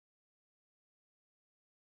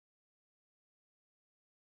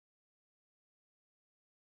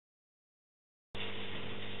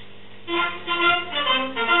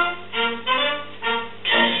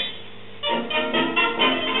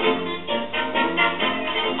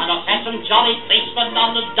some jolly policemen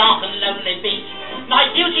on the dark and lonely beat.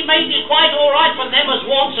 My duty may be quite all right for them as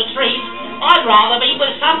wants a treat. I'd rather be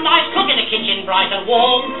with some nice cook in the kitchen, bright and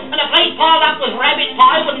warm, and a plate piled up with rabbit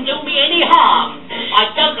pie wouldn't do me any harm.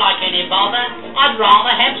 I don't like any bother, I'd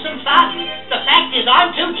rather have some fun. The fact is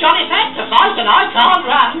I'm too jolly fat to fight and I can't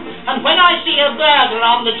run. And when I see a burglar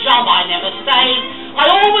on the job I never stay.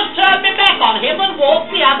 I always turn my back on him and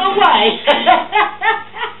walk the other way.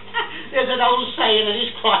 There's an old saying that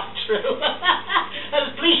is quite true.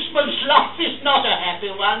 A policeman's life is not a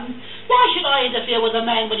happy one. Why should I interfere with a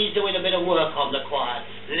man when he's doing a bit of work on the quiet?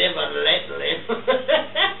 Live and let live.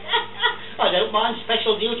 I don't mind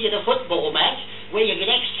special duty at a football match, where you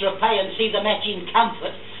get extra pay and see the match in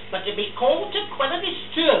comfort, but to be called to quell a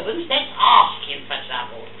disturbance, that's asking for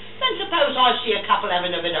trouble. Then suppose I see a couple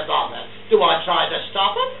having a bit of bother. Do I try to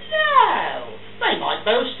stop them? No. They might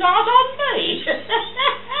both start on me.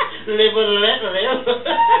 Live and let live.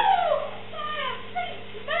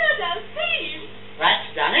 Murder, thief. That's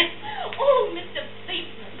done it. Oh, Mr.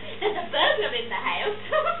 Policeman, there's a burglar in the house.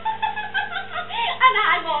 And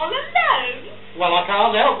I'm all alone. Well, I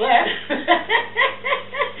can't help that.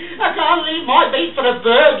 I can't leave my beat for a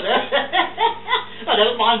burglar. I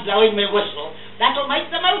don't mind blowing my whistle. That'll make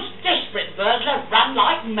the most desperate burglar run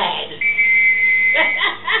like mad.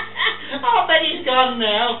 I'll bet he's gone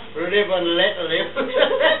now. Live and let live.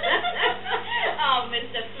 Oh,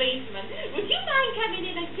 Mr. Policeman, would you mind coming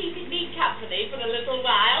in and keeping me company for a little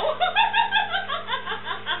while?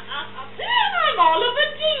 I'm all of a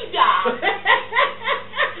doodah.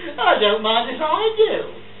 I don't mind if I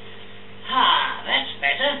do. Ah, that's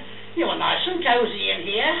better. You're nice and cosy in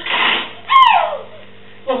here.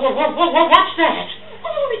 What's that?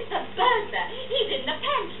 Oh, it's the burglar. He's in the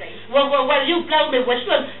pantry. Well, you blow me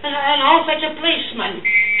whistle and I'll fetch a policeman.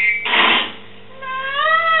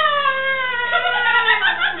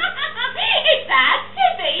 It's that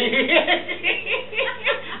Tibby.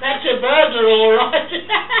 That's a burglar, all right.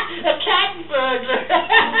 A cat burglar.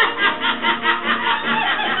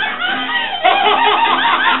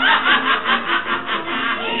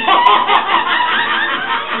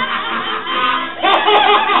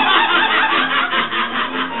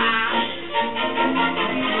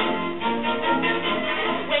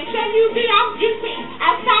 When shall you be on duty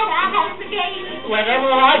outside our house again?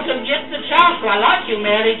 Whenever I can get the chance, I like you,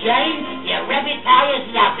 Mary Jane. Your rabbit pie is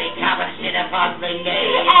lovely. Come and sit upon the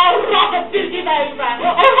knee. Oh, Robert, do give over.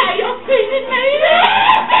 Oh, how you're feeling me.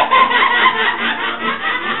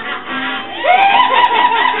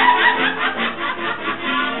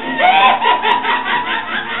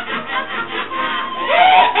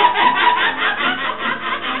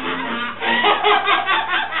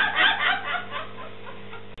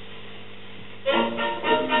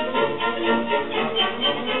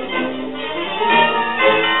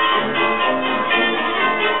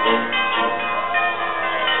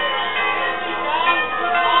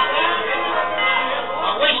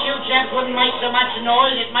 Wouldn't make so much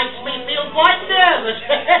noise, it makes me feel quite nervous.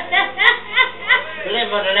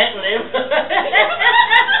 Live and let live.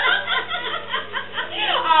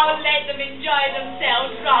 Oh, let them enjoy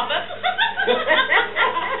themselves, Robert.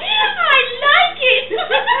 I like it.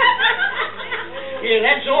 Yeah,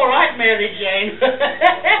 that's all right, Mary Jane.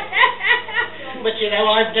 But you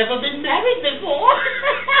know, I've never been married before.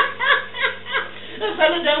 A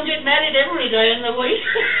fella don't get married every day in the week.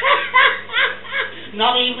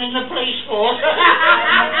 Not even in the police force.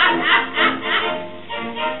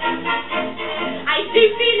 I do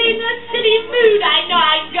feel in a silly mood. I know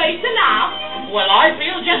I'm going to laugh. Well, I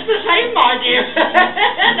feel just the same, my dear.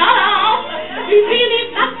 No, we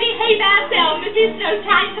really must behave ourselves. It is no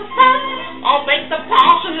time for fun. I'll make the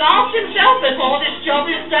parson laugh himself before this job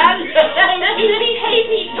is done. He'll behave.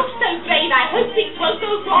 He looks so brave. I hope things won't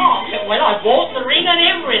go wrong. Well, I bought the ring and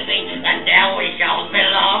everything, and now we shall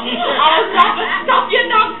belong. Oh, Robert, stop your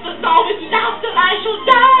nonsense. All with laughter I shall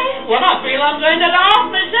die. Well, I feel I'm going to laugh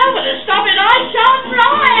myself, and to stop it I shall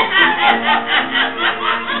try.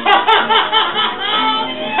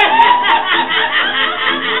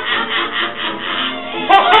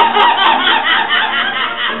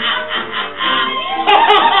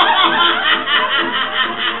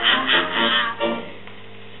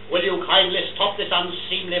 Will you kindly stop this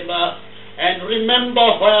unseemly mirth and remember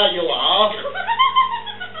where you are?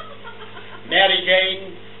 Mary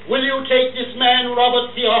Jane, will you take this man,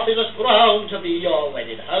 Robert Theophilus Brown, to be your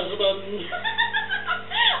wedded husband?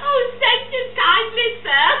 Oh, thank you kindly,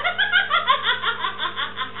 sir.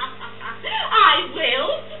 I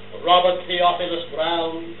will. Robert Theophilus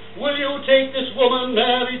Brown, will you take this woman,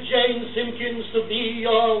 Mary Jane Simpkins, to be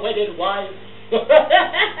your wedded wife?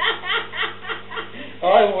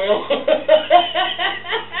 I will.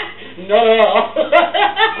 not half.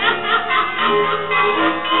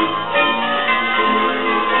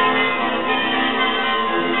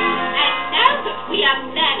 And now that we are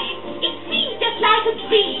married, it seems just like a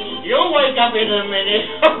dream. You'll wake up in a minute.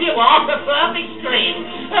 You are the perfect dream.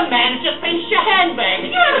 A man's just pinched your handbag.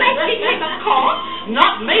 You arrested him, of course.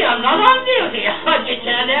 Not me, I'm not on duty. I get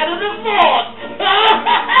turned out of the force.